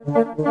This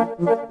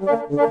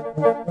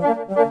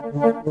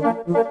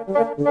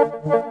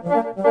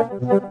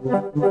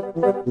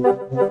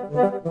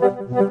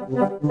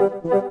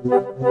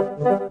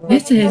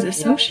is a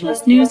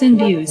Socialist News and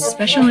Views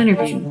special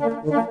interview.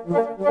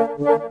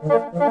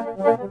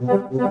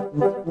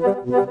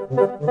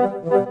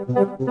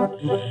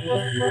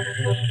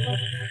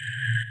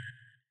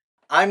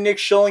 I'm Nick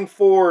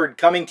Schillingford,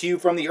 coming to you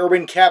from the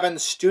Urban Cabin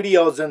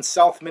Studios in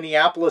South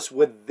Minneapolis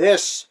with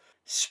this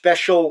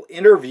special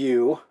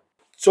interview.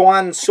 So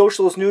on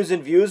Socialist News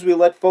and Views, we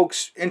let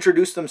folks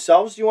introduce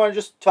themselves. Do you want to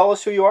just tell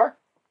us who you are?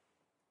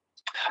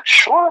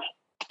 Sure.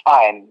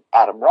 I'm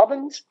Adam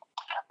Robbins.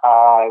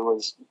 I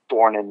was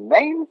born in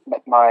Maine,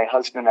 met my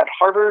husband at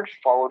Harvard,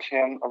 followed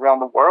him around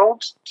the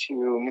world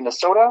to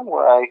Minnesota,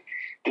 where I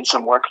did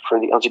some work for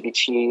the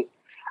LGBT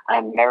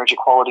and marriage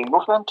equality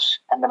movement.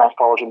 And then I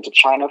followed him to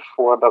China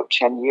for about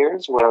 10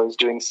 years, where I was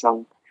doing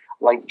some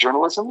light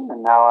journalism.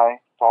 And now I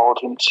followed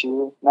him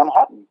to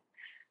Manhattan.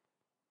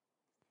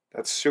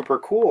 That's super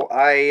cool.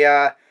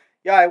 I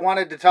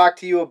wanted to talk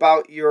to you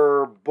about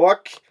your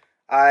book.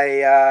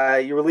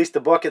 You released the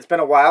book. It's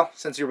been a while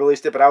since you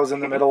released it, but I was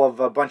in the middle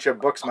of a bunch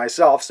of books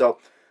myself, so it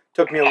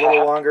took me a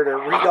little longer to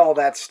read all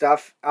that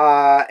stuff,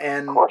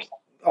 and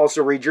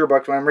also read your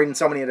book. I'm reading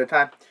so many at a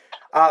time.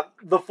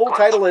 The full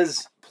title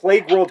is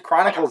Plagueworld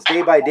Chronicles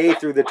Day by Day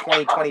Through the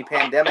 2020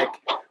 Pandemic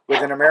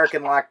with an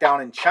American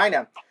Lockdown in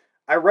China.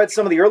 I read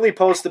some of the early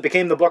posts that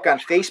became the book on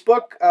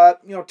Facebook.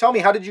 Tell me,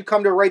 how did you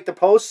come to write the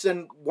posts,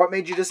 and what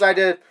made you decide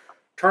to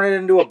turn it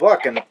into a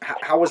book, and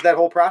how was that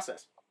whole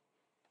process?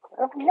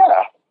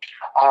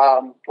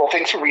 Well,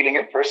 thanks for reading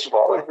it, first of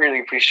all. I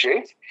really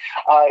appreciate.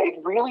 It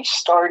really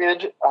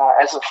started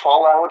as a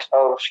fallout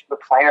of the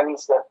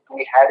plans that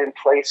we had in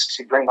place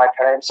to bring my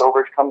parents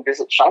over to come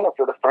visit China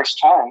for the first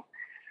time.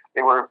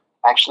 They were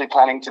actually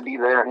planning to be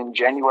there in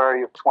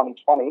January of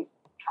 2020,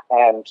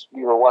 and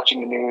we were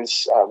watching the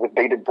news with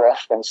bated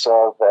breath and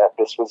saw that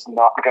this was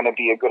not going to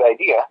be a good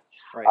idea.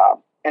 Right.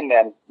 And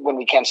then when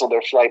we canceled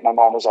their flight, my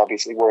mom was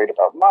obviously worried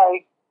about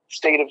my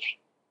state of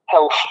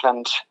health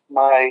and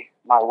my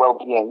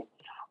well-being.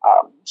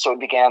 So it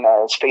began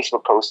as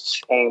Facebook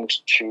posts aimed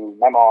to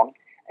my mom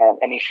and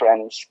any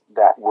friends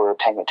that were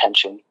paying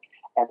attention.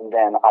 And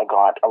then I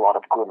got a lot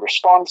of good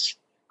response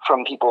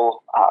from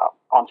people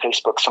on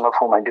Facebook, some of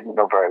whom I didn't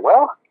know very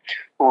well,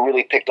 who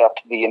really picked up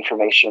the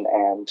information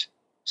and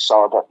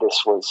saw that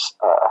this was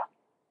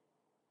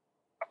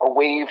a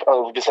wave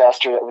of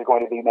disaster that was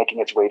going to be making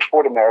its way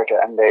toward America,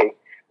 and they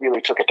really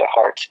took it to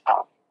heart.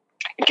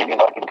 It gave me a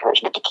lot of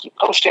encouragement to keep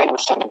posting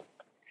with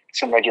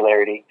some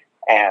regularity.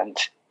 And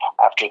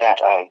after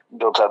that, I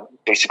built up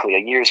basically a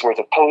year's worth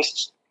of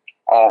posts.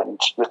 And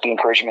with the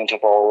encouragement of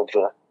all of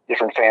the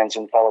different fans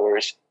and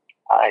followers,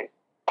 I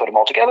put them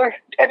all together,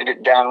 edited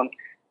it down,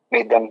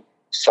 made them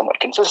somewhat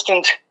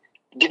consistent.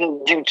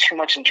 Didn't do too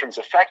much in terms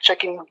of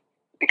fact-checking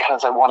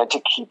because I wanted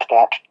to keep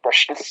that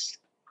freshness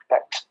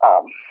that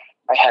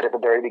I had at the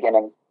very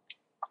beginning.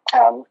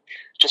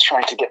 Just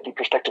trying to get the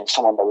perspective of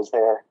someone that was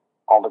there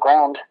on the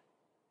ground,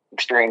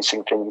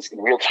 experiencing things in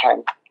real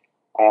time,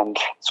 and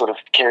sort of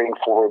carrying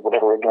forward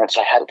whatever ignorance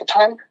I had at the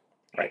time.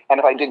 Right. And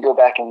if I did go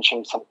back and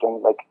change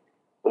something, like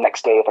the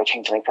next day, if I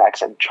changed any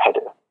facts, I'd try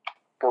to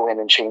go in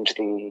and change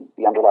the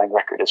underlying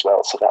record as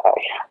well, so that I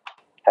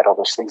had all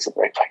those things in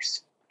the right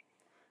place.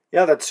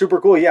 Yeah, that's super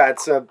cool. Yeah,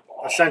 it's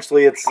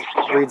essentially it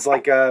reads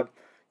like a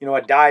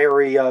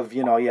diary of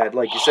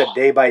like you said,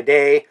 day by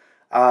day,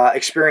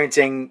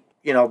 experiencing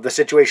the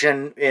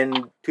situation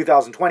in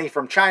 2020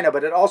 from China,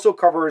 but it also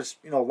covers,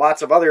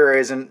 lots of other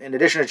areas in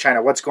addition to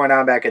China, what's going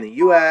on back in the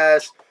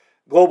U.S.,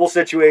 global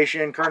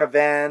situation, current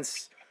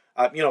events,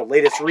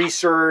 latest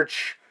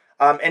research,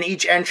 and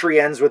each entry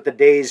ends with the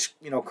day's,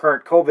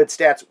 current COVID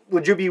stats.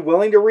 Would you be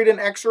willing to read an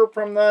excerpt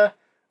from the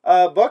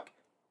book?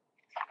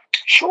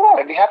 Sure,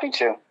 I'd be happy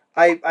to.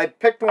 I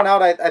picked one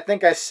out. I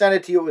think I sent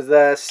it to you. It was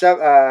the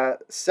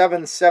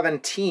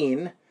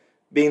 7/17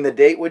 being the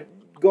date. Would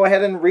go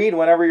ahead and read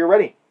whenever you're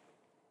ready.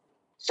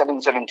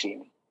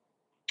 7/17.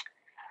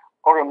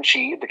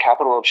 Urumqi, the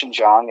capital of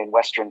Xinjiang in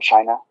western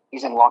China,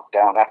 is in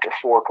lockdown after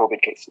 4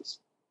 COVID cases.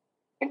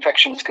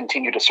 Infections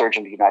continue to surge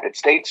in the United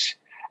States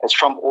as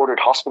Trump ordered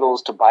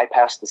hospitals to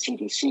bypass the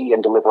CDC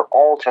and deliver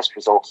all test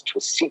results to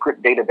a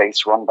secret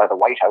database run by the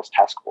White House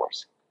task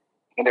force.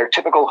 In their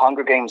typical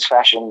Hunger Games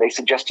fashion, they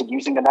suggested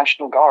using the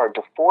National Guard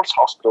to force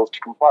hospitals to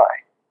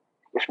comply.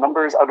 If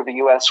numbers out of the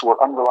U.S.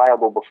 were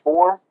unreliable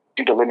before,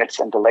 due to limits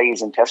and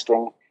delays in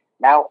testing,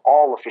 now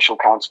all official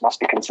counts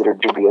must be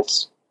considered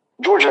dubious.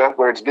 Georgia,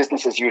 where it's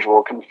business as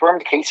usual,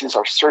 confirmed cases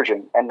are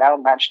surging and now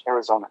matched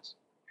Arizona's.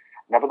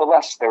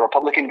 Nevertheless, the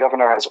Republican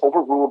governor has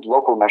overruled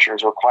local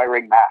measures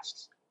requiring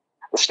masks.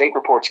 The state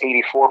reports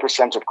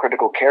 84% of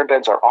critical care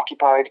beds are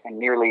occupied and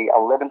nearly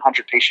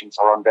 1,100 patients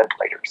are on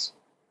ventilators.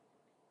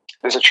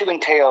 There's a chilling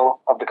tale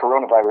of the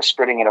coronavirus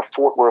spreading in a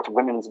Fort Worth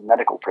women's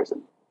medical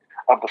prison.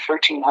 Of the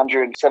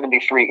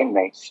 1,373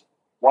 inmates,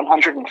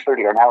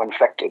 130 are now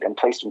infected and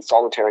placed in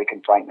solitary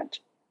confinement.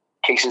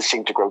 Cases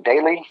seem to grow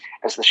daily,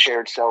 as the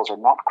shared cells are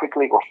not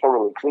quickly or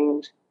thoroughly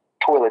cleaned,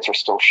 Toilets are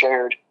still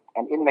shared,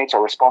 and inmates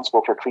are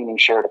responsible for cleaning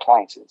shared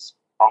appliances,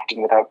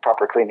 often without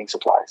proper cleaning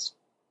supplies.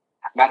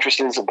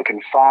 Mattresses of the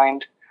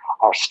confined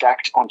are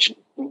stacked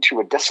into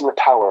a desolate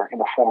tower in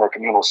the former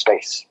communal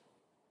space.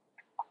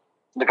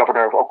 The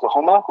governor of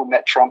Oklahoma, who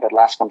met Trump at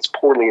last month's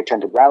poorly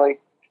attended rally,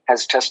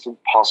 has tested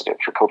positive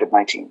for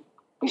COVID-19.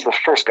 He's the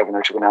first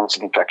governor to announce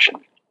an infection.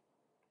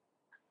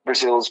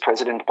 Brazil's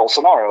President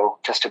Bolsonaro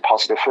tested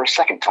positive for a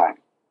second time.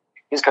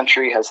 His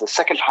country has the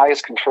second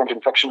highest confirmed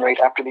infection rate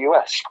after the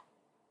US.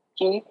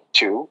 He,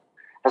 too,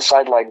 has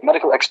sidelined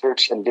medical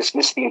experts and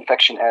dismissed the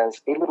infection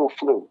as a little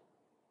flu.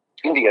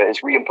 India is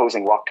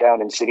reimposing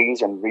lockdown in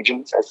cities and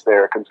regions as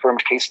their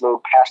confirmed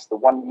caseload passed the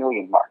 1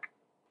 million mark.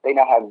 They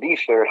now have the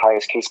third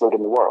highest caseload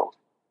in the world.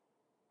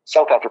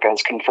 South Africa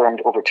has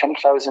confirmed over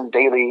 10,000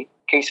 daily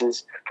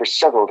cases for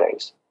several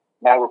days,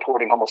 now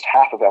reporting almost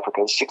half of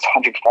Africa's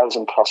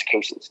 600,000 plus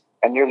cases,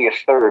 and nearly a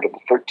third of the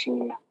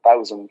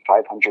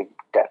 13,500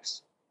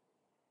 deaths.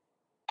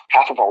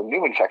 Half of all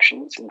new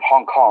infections in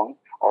Hong Kong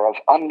are of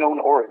unknown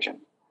origin,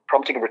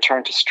 prompting a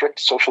return to strict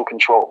social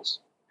controls,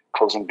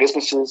 closing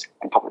businesses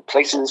and public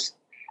places,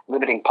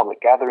 limiting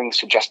public gatherings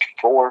to just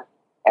 4,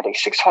 and a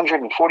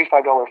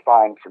 $645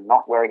 fine for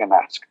not wearing a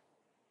mask.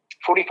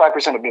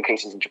 45% of new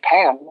cases in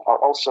Japan are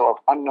also of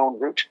unknown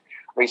root,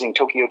 raising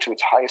Tokyo to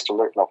its highest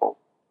alert level.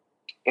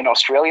 In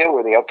Australia,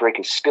 where the outbreak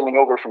is spilling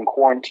over from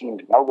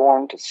quarantined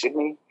Melbourne to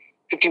Sydney,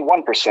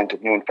 51%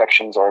 of new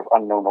infections are of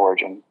unknown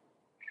origin.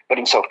 But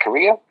in South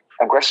Korea,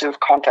 aggressive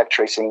contact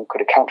tracing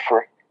could account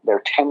for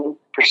their 10%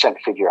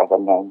 figure of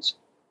unknowns.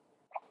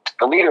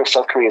 The leader of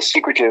South Korea's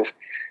secretive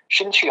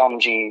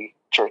Shincheonji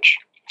Church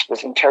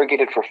was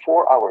interrogated for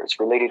 4 hours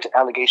related to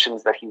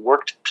allegations that he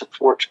worked to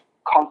thwart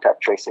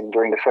contact tracing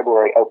during the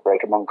February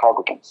outbreak among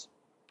congregants.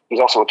 He's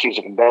also accused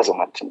of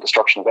embezzlement and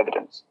destruction of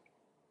evidence.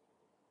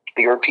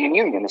 The European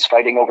Union is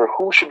fighting over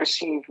who should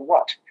receive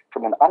what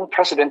from an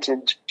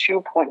unprecedented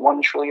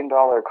 $2.1 trillion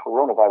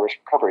coronavirus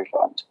recovery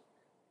fund.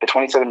 The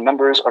 27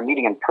 members are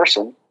meeting in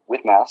person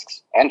with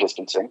masks and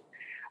distancing,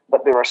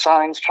 but there are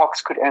signs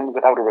talks could end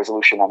without a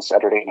resolution on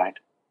Saturday night.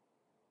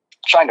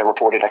 China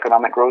reported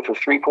economic growth of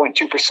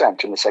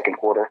 3.2% in the second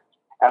quarter,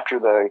 after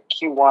the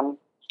Q1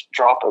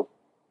 drop of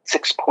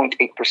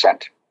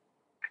 6.8%,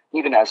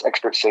 even as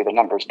experts say the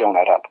numbers don't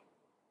add up.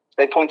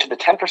 They point to the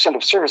 10%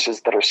 of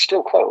services that are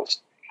still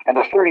closed, and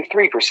the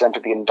 33%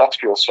 of the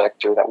industrial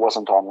sector that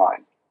wasn't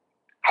online.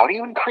 How do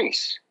you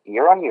increase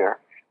year on year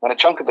when a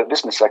chunk of the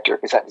business sector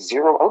is at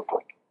zero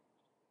output?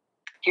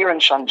 Here in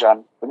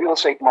Shenzhen, the real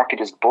estate market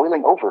is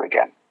boiling over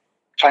again.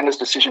 China's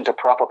decision to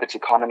prop up its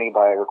economy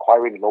by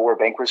requiring lower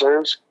bank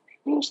reserves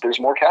means there's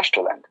more cash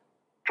to lend,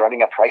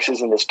 driving up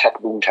prices in this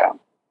tech boomtown.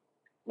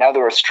 Now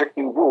there are strict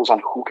new rules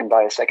on who can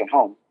buy a second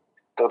home,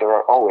 though there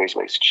are always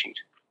ways to cheat.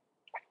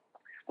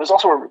 There's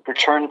also a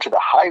return to the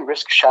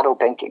high-risk shadow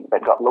banking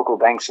that got local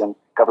banks and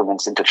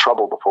governments into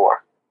trouble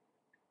before.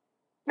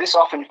 This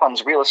often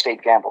funds real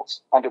estate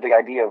gambles under the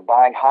idea of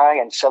buying high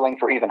and selling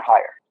for even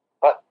higher.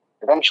 But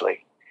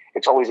eventually,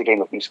 it's always a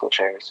game of musical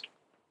chairs.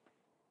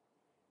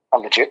 A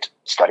legit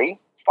study,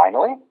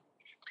 finally.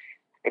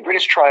 A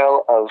British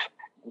trial of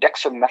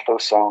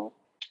dexamethasone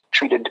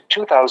treated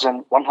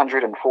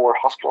 2,104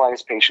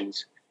 hospitalized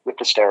patients with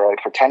the steroid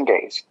for 10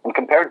 days and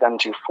compared them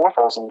to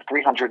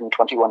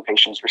 4,321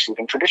 patients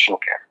receiving traditional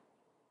care.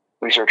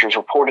 Researchers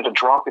reported a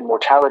drop in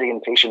mortality in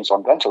patients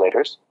on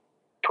ventilators,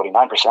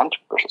 29%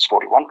 versus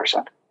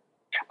 41%,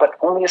 but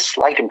only a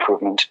slight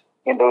improvement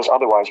in those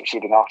otherwise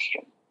receiving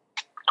oxygen,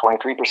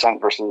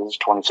 23% versus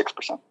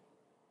 26%.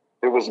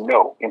 There was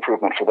no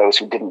improvement for those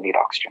who didn't need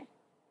oxygen.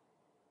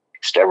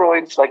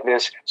 Steroids like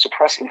this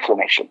suppress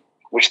inflammation,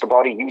 which the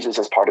body uses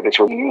as part of its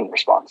immune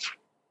response.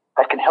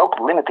 That can help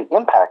limit the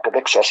impact of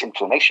excess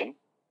inflammation,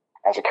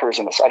 as occurs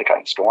in the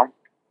cytokine storm,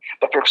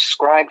 but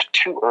prescribed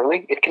too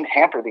early, it can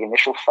hamper the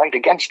initial fight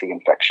against the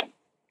infection.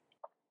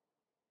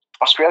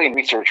 Australian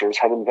researchers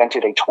have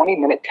invented a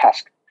 20-minute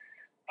test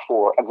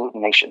for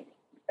agglutination,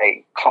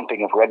 a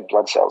clumping of red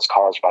blood cells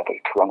caused by the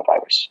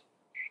coronavirus.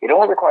 It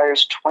only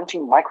requires 20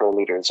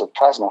 microliters of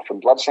plasma from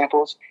blood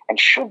samples and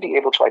should be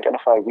able to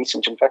identify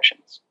recent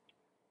infections.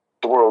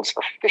 The world's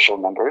official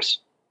numbers,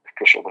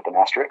 official with an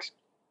asterisk,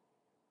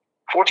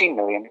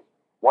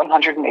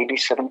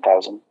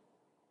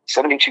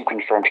 14,187,072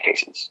 confirmed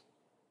cases.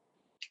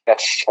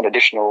 That's an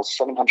additional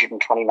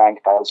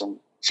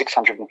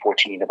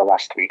 729,614 in the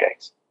last 3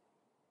 days.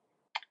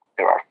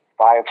 There are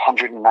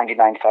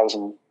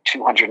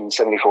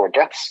 599,274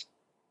 deaths.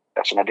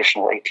 That's an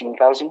additional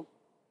 18,000.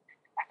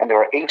 And there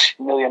are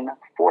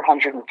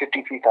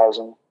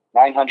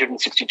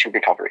 8,453,962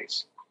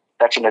 recoveries.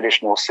 That's an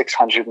additional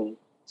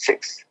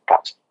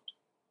 606,000.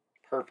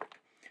 Perfect.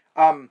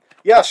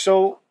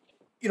 So,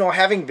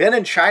 having been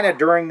in China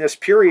during this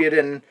period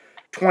in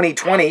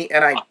 2020,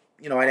 and I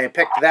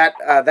picked that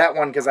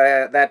one because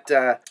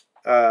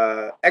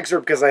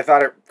excerpt because I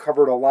thought it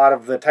covered a lot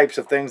of the types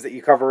of things that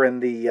you cover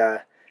in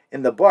the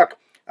book.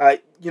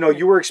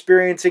 You were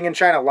experiencing in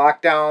China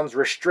lockdowns,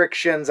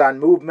 restrictions on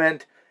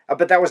movement,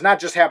 But that was not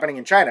just happening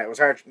in China. It was,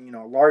 a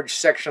large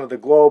section of the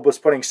globe was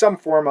putting some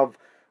form of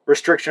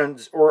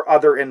restrictions or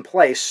other in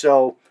place.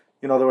 So,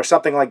 there was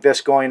something like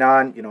this going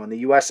on, in the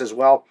U.S. as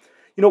well.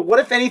 What,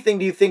 if anything,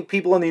 do you think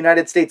people in the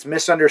United States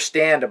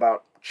misunderstand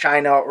about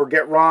China or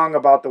get wrong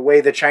about the way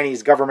the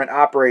Chinese government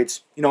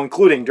operates,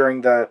 including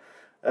during the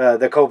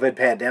COVID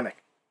pandemic?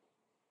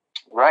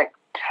 Right.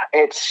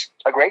 It's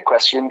a great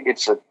question.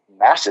 It's a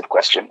massive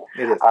question.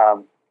 It is.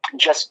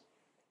 Just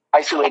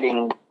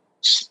isolating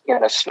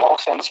in a small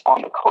sense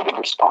on the COVID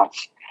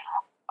response,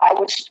 I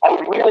would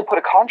really put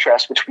a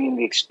contrast between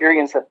the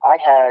experience that I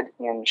had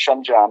in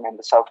Shenzhen in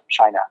the south of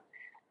China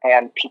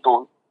and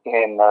people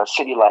in a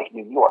city like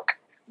New York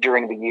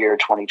during the year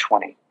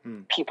 2020.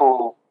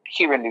 People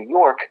here in New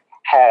York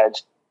had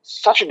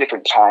such a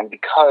different time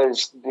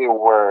because there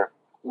were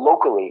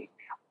locally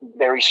a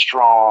very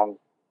strong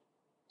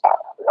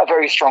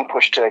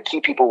push to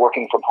keep people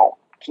working from home,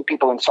 keep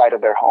people inside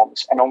of their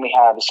homes, and only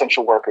have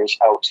essential workers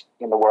out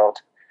in the world.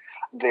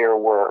 There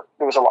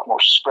was a lot more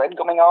spread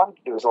going on.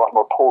 There was a lot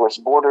more porous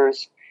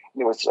borders.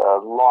 There was a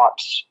lot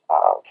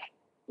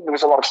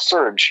of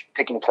surge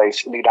taking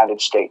place in the United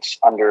States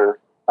under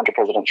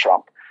President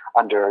Trump,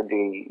 under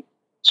the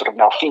sort of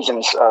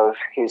malfeasance of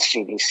his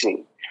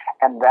CDC,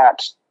 and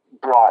that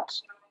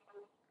brought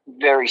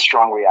very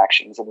strong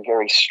reactions and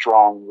very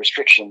strong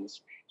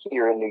restrictions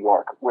here in New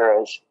York.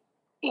 Whereas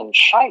in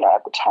China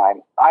at the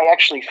time, I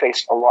actually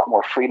faced a lot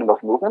more freedom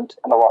of movement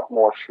and a lot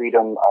more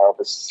freedom of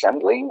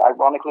assembly,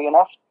 ironically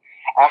enough,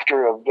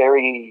 after a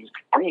very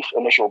brief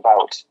initial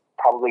bout,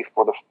 probably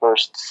for the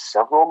first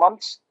several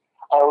months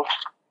of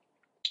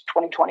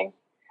 2020.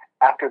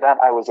 After that,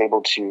 I was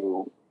able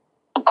to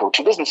go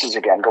to businesses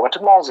again, go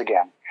into malls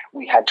again.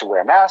 We had to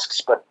wear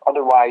masks, but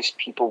otherwise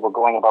people were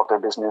going about their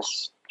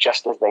business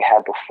just as they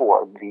had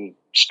before. The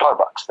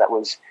Starbucks that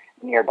was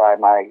nearby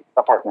my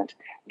apartment,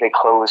 they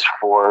closed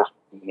for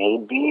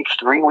maybe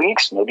 3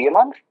 weeks, maybe a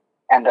month,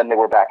 and then they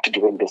were back to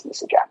doing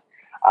business again.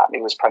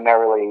 It was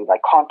primarily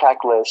like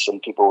contactless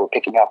and people were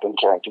picking up and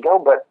caring to go,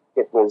 but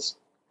it was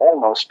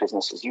almost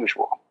business as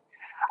usual.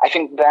 I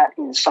think that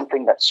is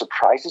something that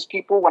surprises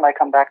people when I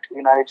come back to the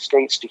United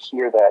States, to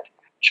hear that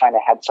China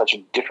had such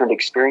a different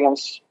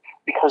experience,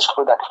 because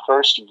for that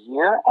first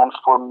year and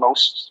for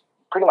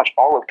pretty much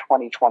all of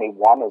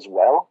 2021 as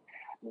well,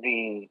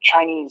 the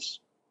Chinese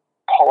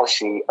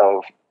policy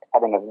of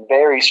having a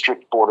very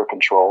strict border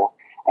control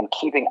and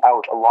keeping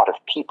out a lot of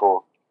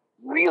people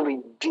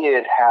really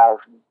did have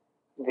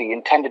the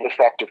intended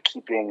effect of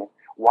keeping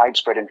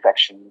widespread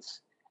infections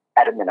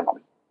at a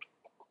minimum.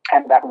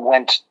 And that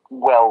went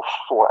well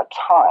for a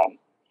time.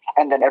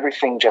 And then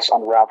everything just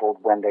unraveled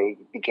when they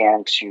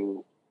began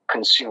to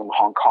consume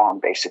Hong Kong,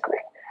 basically.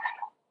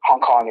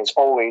 Hong Kong has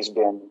always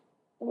been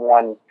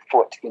one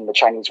foot in the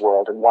Chinese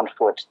world and one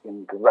foot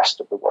in the rest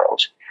of the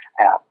world.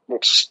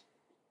 It's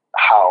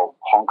how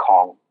Hong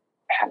Kong,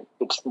 and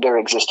it's their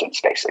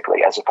existence,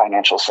 basically, as a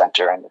financial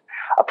center and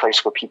a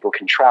place where people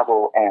can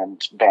travel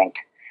and bank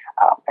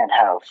and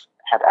have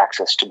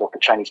access to both the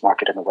Chinese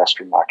market and the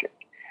Western market.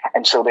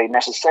 And so they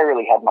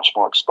necessarily had much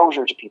more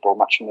exposure to people,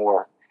 much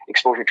more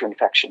exposure to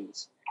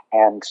infections.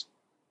 And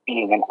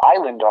being an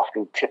island off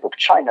the tip of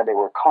China, they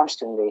were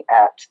constantly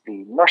at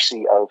the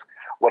mercy of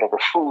whatever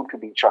food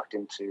could be trucked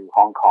into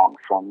Hong Kong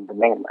from the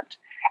mainland.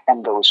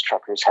 And those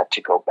truckers had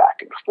to go back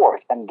and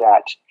forth. And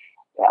that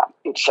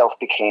itself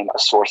became a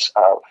source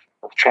of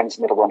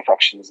transmittable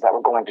infections that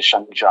were going to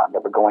Shenzhen,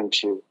 that were going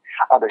to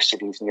other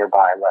cities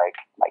nearby,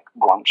 like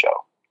Guangzhou.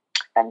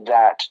 And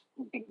that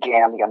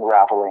began the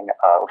unraveling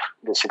of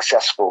the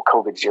successful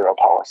COVID-0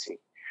 policy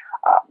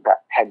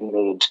that had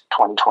made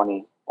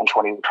 2020 and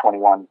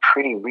 2021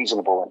 pretty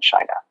reasonable in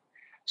China.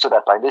 So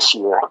that by this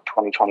year,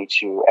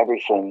 2022,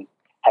 everything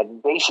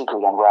had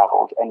basically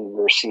unraveled, and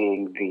we're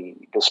seeing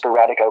the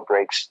sporadic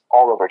outbreaks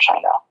all over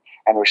China,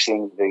 and we're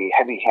seeing the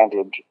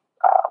heavy-handed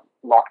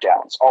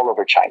lockdowns all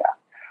over China,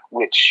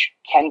 which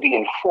can be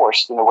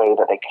enforced in a way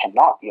that they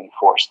cannot be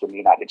enforced in the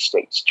United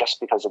States, just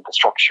because of the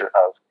structure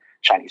of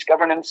Chinese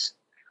governance,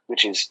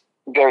 which is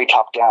very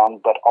top-down,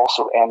 but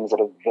also ends at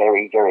a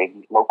very, very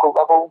local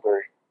level,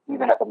 where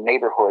even at the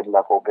neighborhood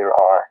level, there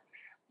are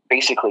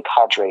basically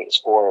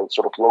cadres or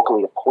sort of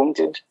locally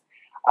appointed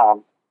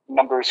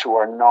members who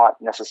are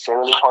not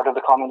necessarily part of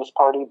the Communist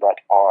Party, but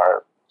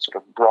are sort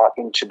of brought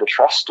into the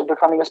trust of the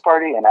Communist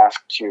Party and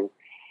asked to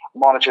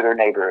monitor their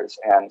neighbors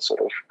and sort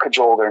of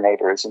cajole their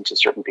neighbors into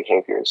certain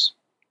behaviors.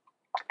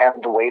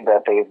 And the way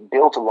that they've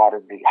built a lot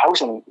of the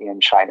housing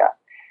in China,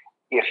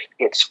 if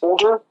it's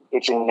older,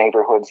 it's in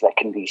neighborhoods that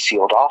can be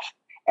sealed off.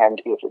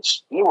 And if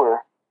it's newer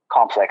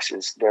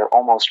complexes, they're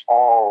almost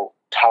all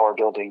tower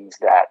buildings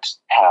that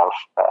have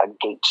a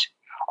gate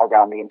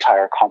around the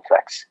entire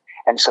complex.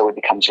 And so it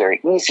becomes very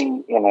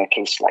easy in a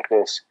case like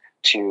this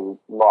to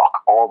lock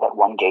all but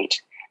one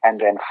gate and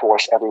then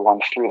force everyone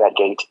through that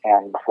gate.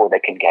 And before they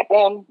can get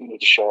in, you need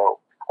to show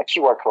a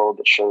QR code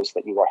that shows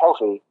that you are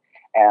healthy.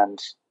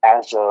 And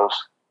as of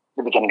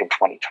the beginning of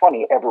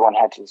 2020, everyone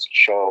had to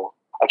show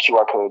a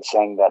QR code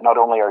saying that not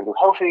only are you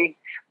healthy,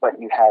 but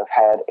you have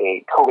had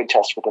a COVID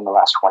test within the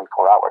last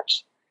 24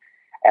 hours.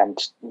 And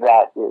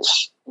that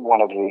is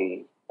one of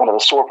the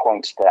sore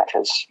points that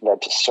has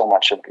led to so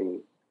much of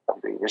the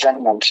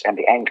resentment and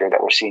the anger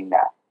that we're seeing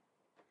now.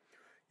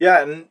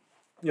 Yeah, and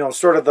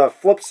sort of the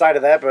flip side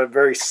of that, but a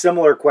very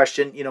similar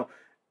question,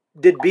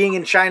 did being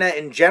in China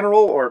in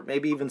general, or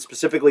maybe even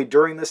specifically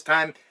during this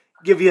time,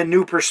 give you a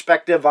new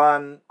perspective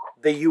on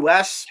the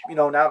U.S.?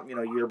 Now,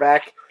 you're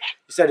back,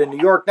 you said in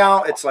New York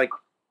now, it's like,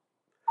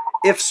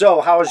 if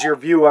so, how is your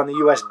view on the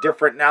U.S.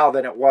 different now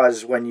than it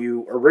was when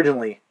you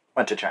originally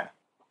went to China?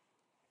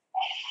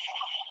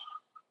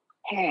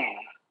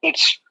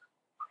 It's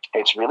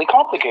really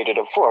complicated,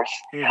 of course.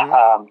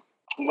 Mm-hmm.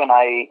 When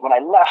I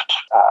left,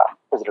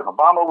 President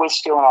Obama was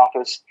still in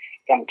office,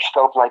 and it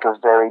felt like a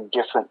very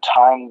different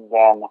time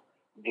than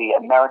the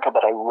America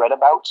that I read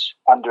about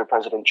under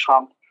President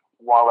Trump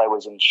while I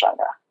was in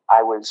China.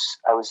 I was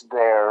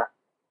there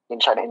in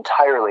China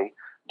entirely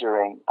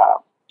during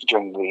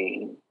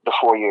the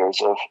 4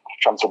 years of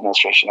Trump's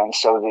administration, and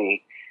so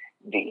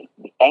the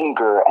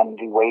anger and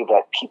the way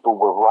that people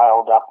were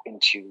riled up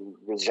into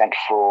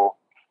resentful,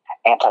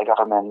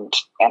 anti-government,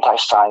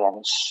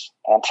 anti-science,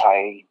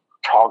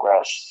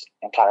 anti-progress,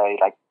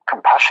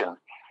 compassion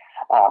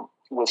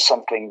was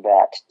something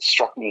that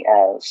struck me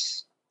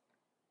as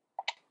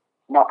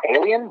not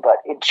alien, but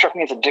it struck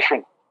me as a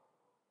different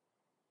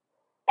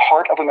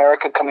part of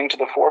America coming to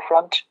the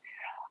forefront.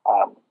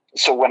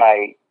 So when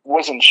I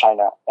was in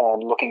China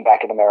and looking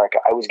back at America,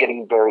 I was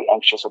getting very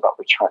anxious about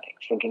returning,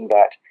 thinking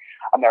that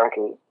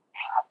America,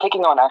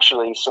 taking on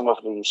actually some of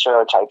the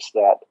stereotypes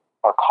that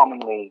are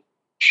commonly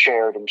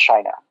shared in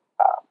China,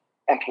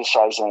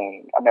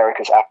 emphasizing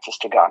America's access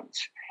to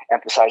guns,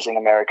 emphasizing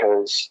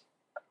America's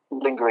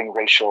lingering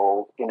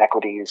racial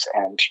inequities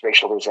and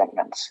racial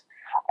resentments,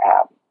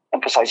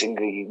 emphasizing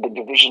the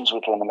divisions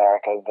within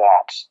America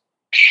that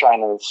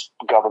China's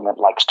government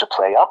likes to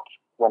play up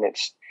when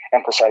it's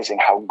emphasizing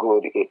how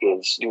good it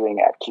is doing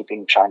at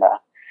keeping China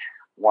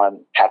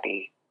one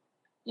happy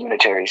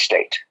unitary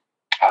state.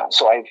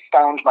 So I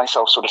found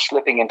myself sort of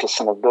slipping into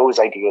some of those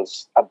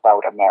ideas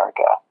about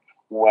America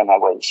when I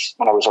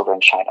was over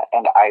in China,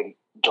 and I'm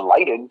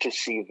delighted to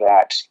see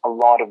that a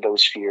lot of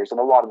those fears and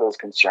a lot of those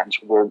concerns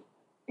were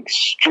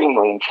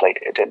extremely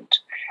inflated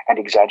and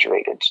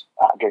exaggerated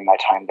during my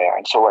time there.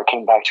 And so I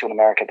came back to an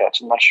America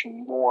that's much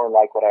more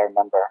like what I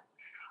remember,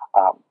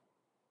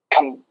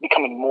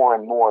 becoming more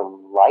and more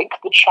like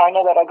the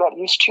China that I got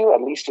used to,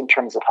 at least in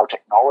terms of how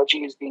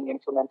technology is being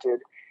implemented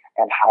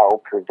and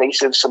how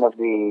pervasive some of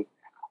the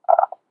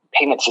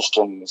payment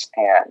systems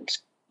and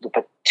the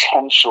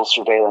potential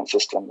surveillance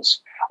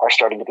systems are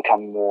starting to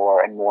become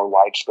more and more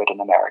widespread in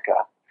America.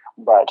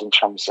 But in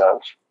terms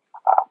of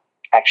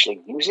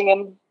actually using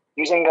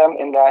them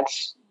in that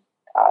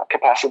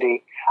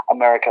capacity,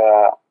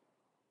 America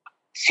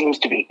seems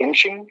to be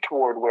inching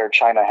toward where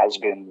China has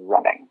been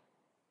running.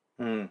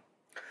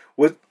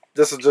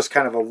 This is just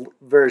kind of a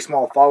very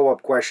small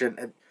follow-up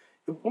question.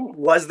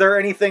 Was there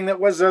anything that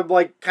was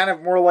kind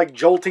of more like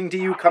jolting to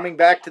you coming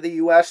back to the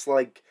U.S.?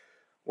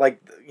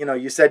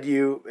 You said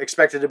you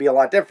expected to be a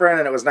lot different,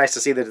 and it was nice to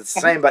see that it's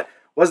the same. But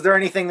was there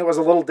anything that was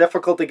a little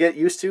difficult to get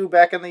used to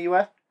back in the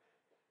U.S.?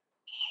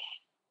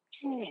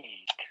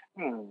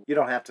 You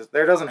don't have to.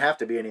 There doesn't have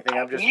to be anything.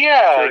 I'm just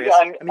curious.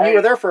 You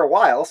were there for a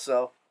while,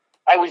 so.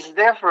 I was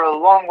there for a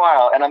long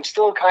while, and I'm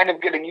still kind of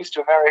getting used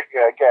to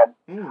America again.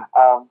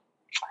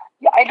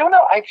 I don't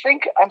know. I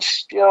think I'm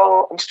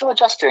still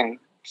adjusting.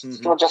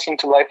 Still adjusting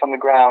to life on the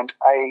ground.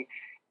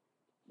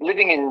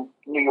 Living in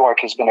New York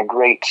has been a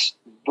great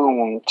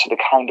boon to the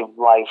kind of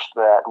life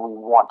that we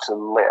want to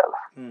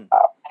live.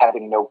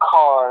 Having no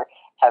car,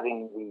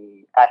 having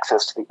the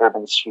access to the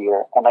urban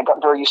sphere. And I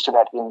got very used to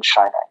that in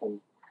China, in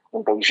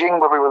Beijing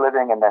where we were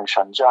living, and then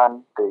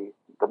Shenzhen, the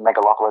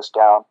megalopolis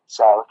down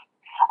south.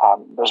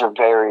 Those are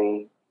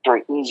very,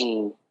 very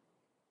easy,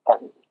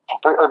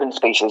 very urban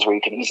spaces where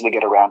you can easily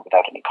get around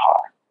without any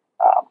car.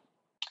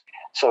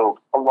 So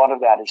a lot of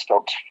that has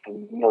felt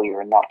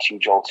familiar and not too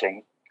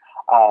jolting.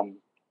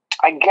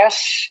 I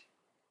guess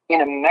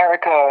in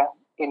America,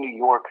 in New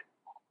York,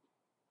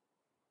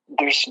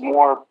 there's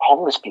more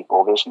homeless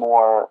people. There's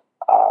more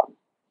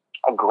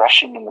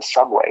aggression in the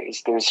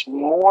subways. There's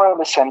more of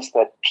a sense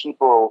that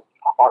people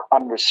are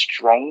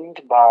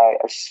unrestrained by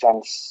a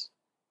sense.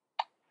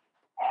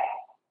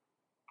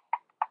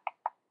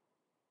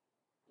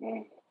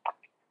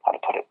 How to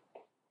put it?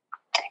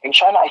 In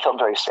China, I felt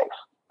very safe.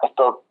 I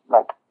felt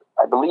like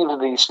I believed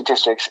the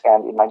statistics,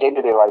 and in my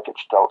day-to-day life, it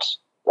felt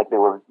like there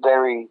were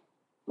very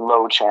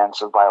low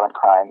chance of violent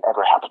crime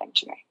ever happening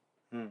to me.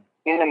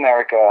 In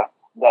America,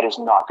 that is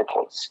not the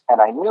case. And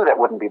I knew that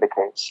wouldn't be the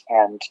case.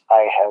 And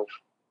I have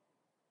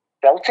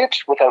felt it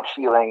without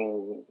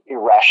feeling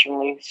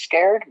irrationally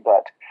scared,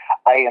 but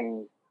I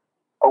am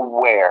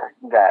aware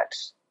that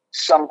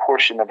some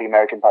portion of the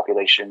American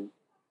population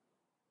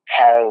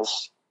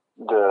has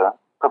the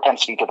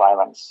propensity to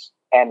violence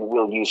and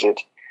will use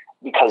it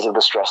because of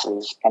the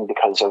stresses and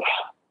because of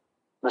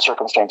the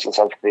circumstances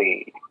of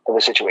the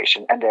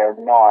situation, and they're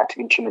not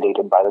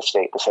intimidated by the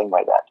state the same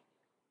way that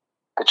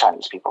the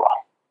Chinese people are.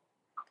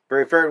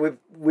 Very fair.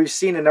 We've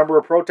seen a number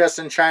of protests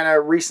in China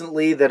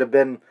recently that have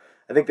been,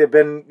 I think they've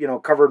been,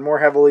 covered more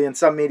heavily in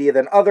some media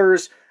than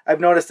others. I've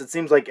noticed it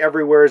seems like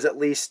everywhere is at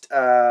least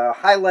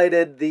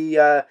highlighted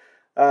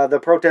the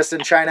protests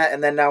in China,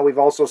 and then now we've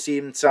also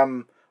seen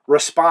some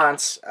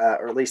response,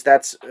 or at least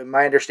that's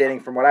my understanding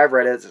from what I've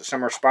read, is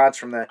some response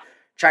from the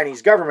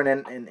Chinese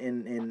government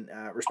in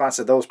response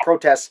to those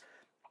protests.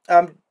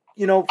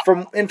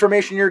 From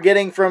information you're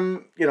getting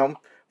from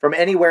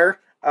anywhere.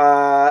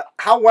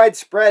 How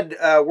widespread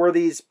were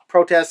these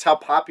protests? How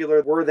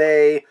popular were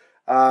they?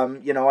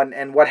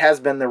 And what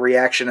has been the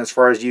reaction as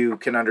far as you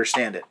can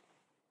understand it?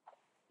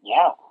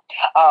 Yeah.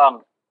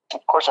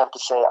 Of course, I have to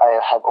say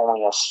I have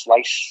only a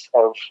slice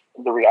of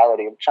the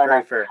reality of China.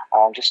 Very fair.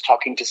 Just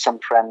talking to some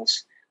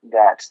friends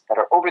that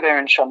are over there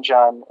in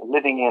Shenzhen,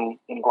 living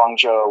in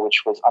Guangzhou,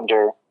 which was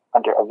under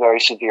a very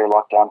severe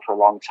lockdown for a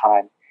long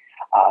time.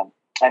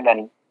 And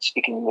then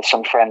speaking with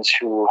some friends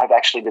who have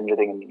actually been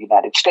living in the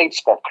United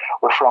States, but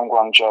were from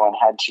Guangzhou and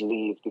had to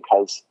leave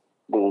because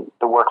the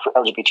work for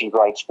LGBT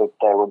rights that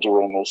they were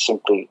doing is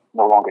simply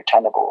no longer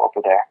tenable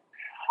over there.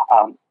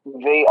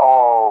 They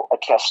all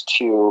attest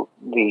to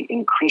the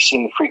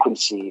increasing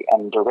frequency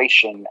and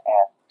duration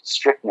and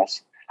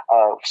strictness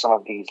of some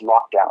of these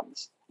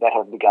lockdowns that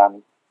have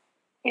begun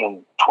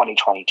in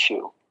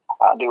 2022.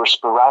 They were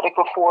sporadic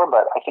before,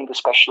 but I think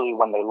especially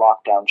when they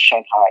locked down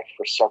Shanghai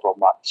for several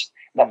months,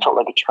 that felt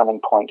like a turning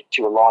point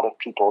to a lot of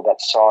people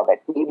that saw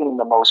that even in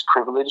the most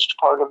privileged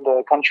part of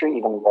the country,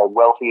 even the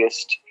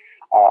wealthiest,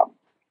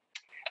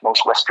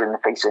 most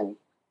Western-facing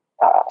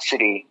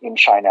city in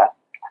China,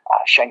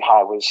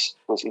 Shanghai was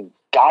in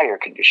dire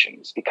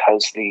conditions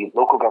because the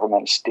local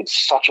governments did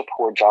such a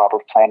poor job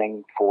of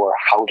planning for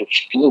how to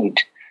feed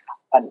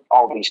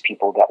all these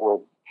people that were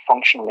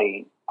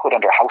functionally put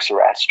under house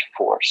arrest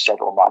for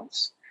several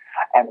months.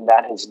 And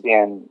that has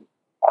been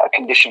a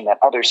condition that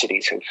other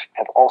cities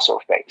have also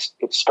faced.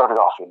 It started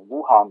off in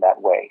Wuhan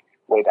that way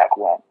back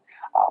when.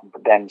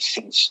 But then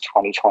since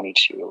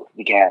 2022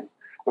 began,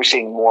 we're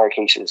seeing more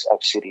cases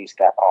of cities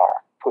that are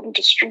put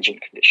into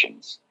stringent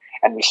conditions.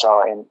 And we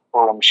saw in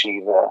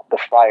Urumqi the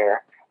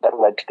fire that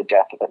led to the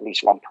death of at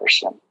least one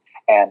person.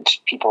 And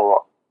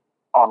people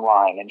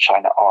online in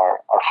China are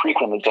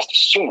frequently just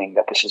assuming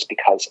that this is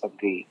because of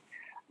the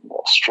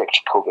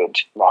strict COVID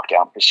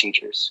lockdown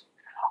procedures.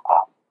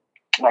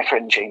 My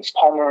friend James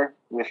Palmer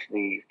with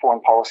the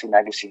Foreign Policy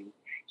magazine,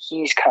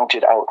 he's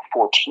counted out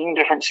 14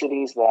 different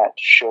cities that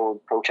showed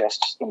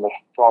protests in the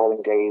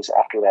following days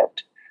after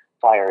that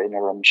fire in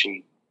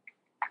Urumqi.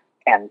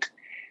 And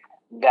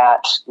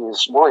that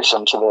is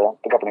worrisome to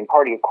the governing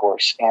party, of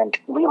course, and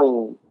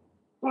really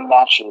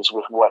matches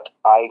with what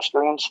I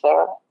experienced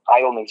there.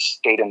 I only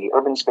stayed in the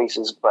urban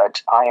spaces,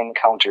 but I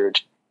encountered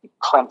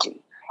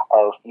plenty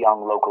of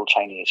young local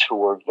Chinese who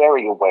were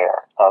very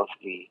aware of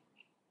the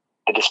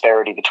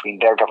disparity between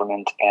their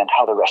government and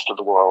how the rest of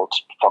the world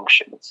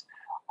functions,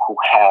 who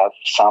have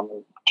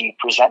some deep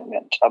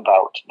resentment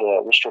about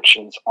the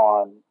restrictions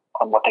on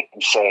what they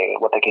can say,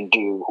 what they can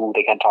do, who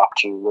they can talk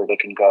to, where they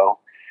can go.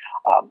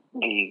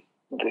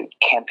 The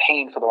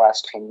campaign for the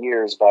last 10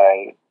 years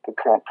by the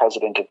current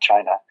president of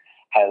China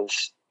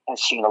has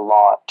seen a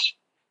lot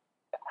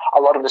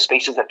of the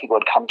spaces that people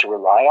had come to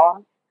rely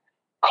on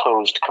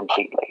closed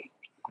completely,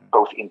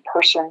 both in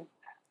person.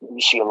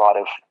 You see a lot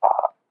of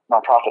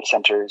nonprofit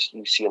centers.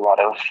 You see a lot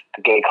of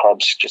the gay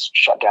clubs just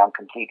shut down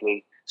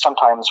completely,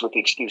 sometimes with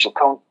the excuse of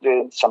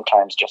COVID,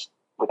 sometimes just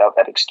without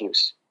that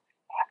excuse.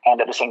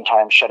 And at the same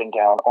time, shutting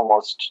down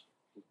almost,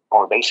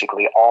 or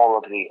basically all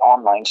of the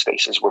online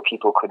spaces where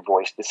people could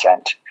voice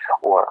dissent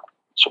or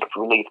sort of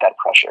relieve that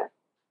pressure,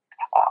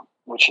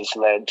 which has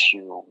led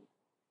to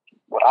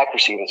what I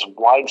perceive as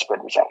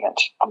widespread resentment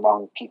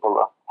among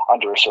people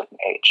under a certain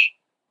age.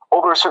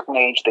 Over a certain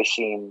age, they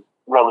seem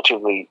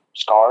relatively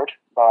scarred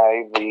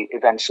by the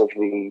events of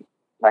the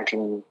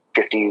 1950s,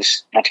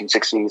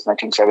 1960s,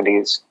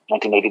 1970s,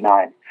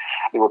 1989.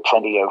 There were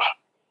plenty of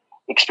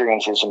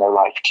experiences in their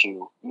life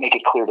to make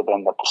it clear to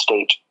them that the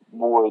state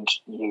would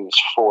use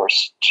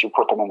force to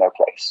put them in their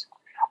place.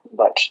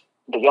 But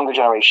the younger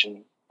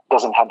generation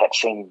doesn't have that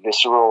same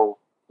visceral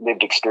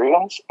lived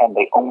experience, and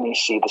they only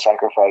see the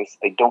sacrifice.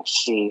 They don't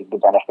see the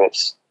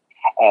benefits.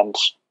 And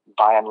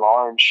by and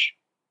large,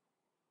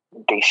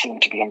 they seem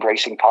to be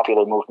embracing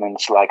popular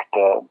movements like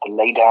the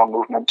lay down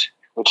movement,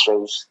 which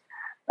says,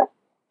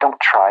 don't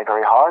try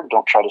very hard.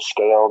 Don't try to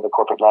scale the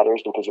corporate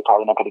ladders because you're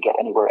probably not going to get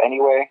anywhere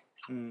anyway.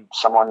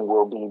 Someone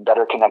will be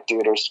better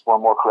connected or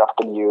more corrupt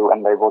than you,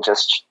 and they will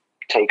just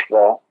take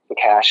the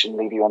cash and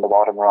leave you in the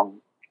bottom rung.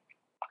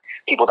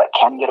 People that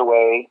can get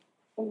away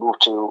and move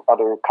to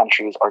other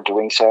countries are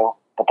doing so,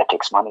 but that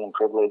takes money and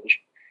privilege.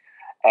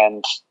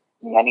 And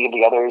many of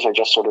the others are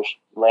just sort of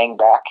laying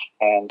back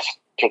and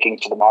taking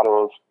to the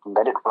motto of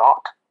let it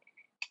rot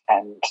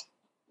and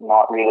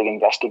not really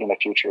investing in the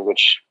future,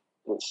 which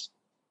is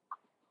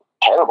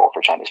terrible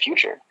for China's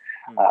future.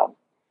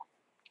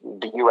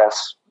 The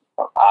U.S.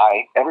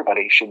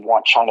 everybody should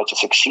want China to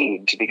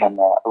succeed, to become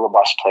a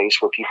robust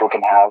place where people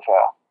can have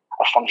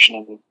a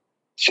functioning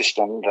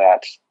system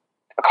that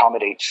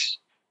accommodates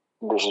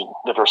this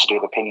diversity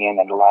of opinion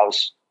and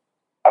allows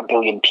a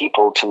billion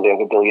people to live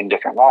a billion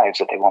different lives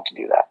if they want to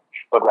do that.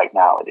 But right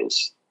now it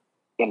is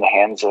in the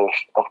hands of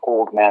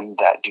old men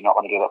that do not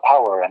want to give up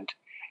power, and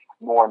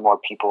more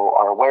people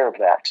are aware of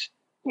that,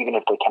 even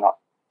if they cannot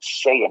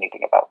say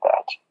anything about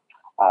that.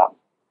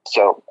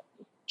 So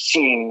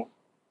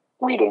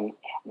reading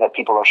that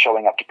people are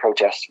showing up to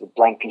protest with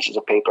blank pieces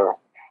of paper,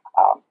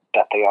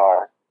 that they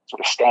are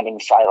sort of standing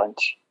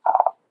silent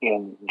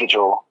in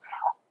vigil,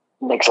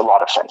 makes a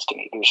lot of sense to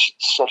me. There's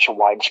such a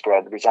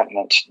widespread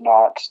resentment,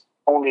 not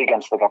only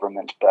against the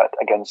government, but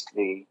against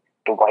the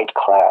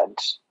white-clad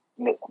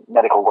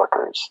medical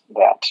workers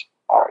that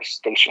are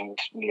stationed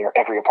near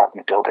every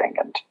apartment building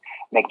and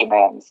make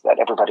demands that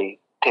everybody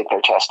take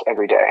their test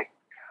every day,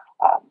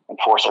 and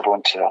force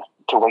everyone to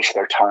waste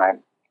their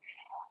time.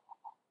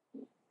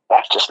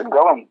 That's just been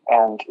growing,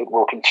 and it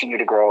will continue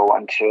to grow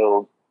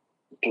until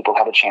people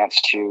have a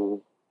chance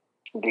to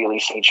really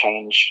see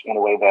change in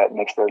a way that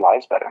makes their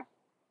lives better.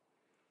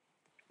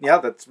 Yeah,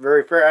 that's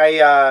very fair.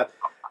 I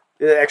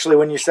actually,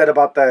 when you said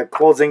about the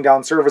closing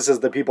down services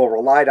that people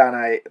relied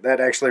on, that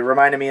actually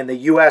reminded me in the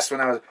U.S.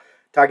 when I was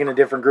talking to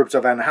different groups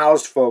of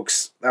unhoused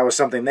folks, that was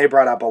something they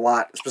brought up a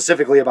lot,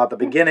 specifically about the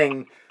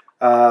beginning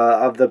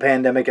of the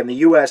pandemic in the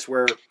U.S.,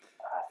 where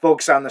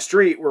folks on the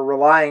street were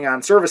relying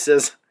on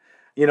services,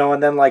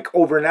 and then like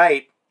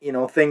overnight,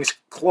 things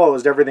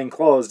closed, everything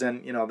closed,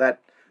 and that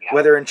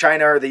whether in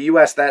China or the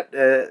U.S., that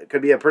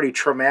could be a pretty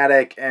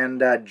traumatic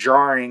and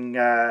jarring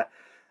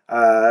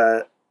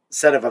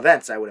set of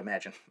events, I would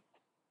imagine.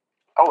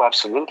 Oh,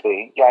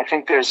 absolutely. Yeah, I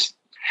think there's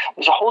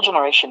a whole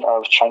generation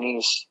of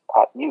Chinese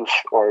youth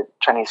or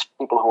Chinese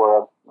people who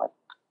are like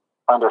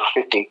under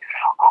 50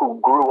 who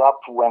grew up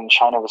when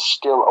China was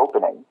still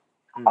opening.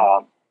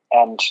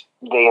 And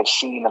they have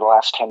seen in the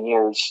last 10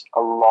 years a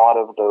lot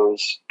of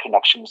those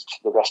connections to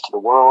the rest of the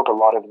world, a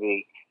lot of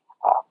the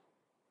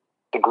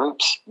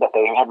groups that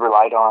they had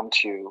relied on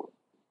to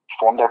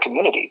form their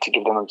community, to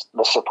give them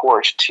the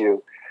support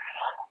to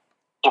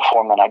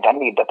form an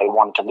identity that they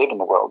wanted to live in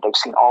the world. They've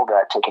seen all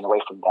that taken away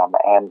from them,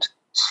 and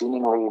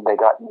seemingly they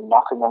got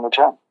nothing in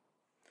return.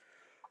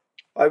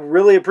 I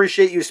really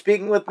appreciate you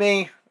speaking with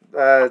me.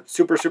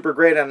 Super, super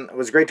great, and it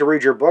was great to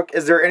read your book.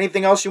 Is there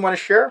anything else you want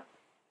to share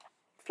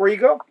before you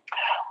go?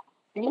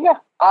 Yeah.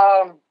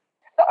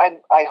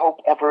 I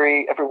hope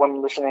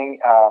everyone listening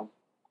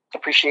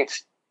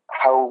appreciates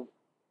how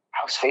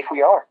safe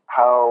we are,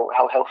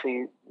 how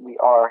healthy we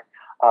are,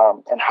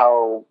 and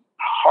how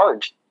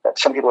hard that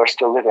some people are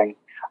still living.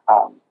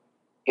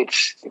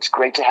 It's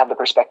great to have the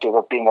perspective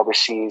of being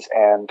overseas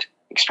and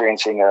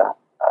experiencing a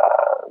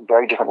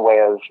very different way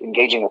of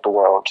engaging with the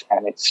world,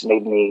 and it's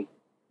made me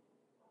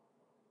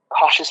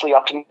cautiously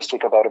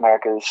optimistic about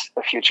America's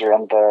future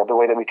and the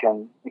way that we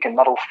can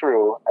muddle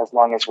through as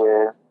long as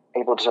we're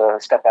able to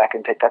step back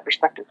and take that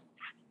perspective.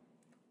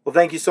 Well,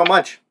 thank you so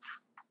much.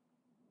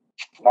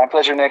 My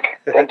pleasure, Nick.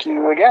 Thank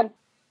you again.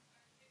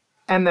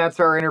 And that's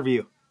our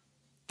interview.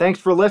 Thanks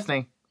for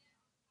listening.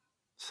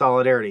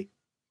 Solidarity.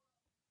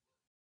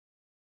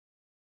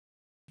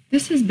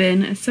 This has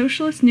been a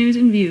Socialist News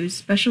and Views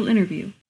special interview.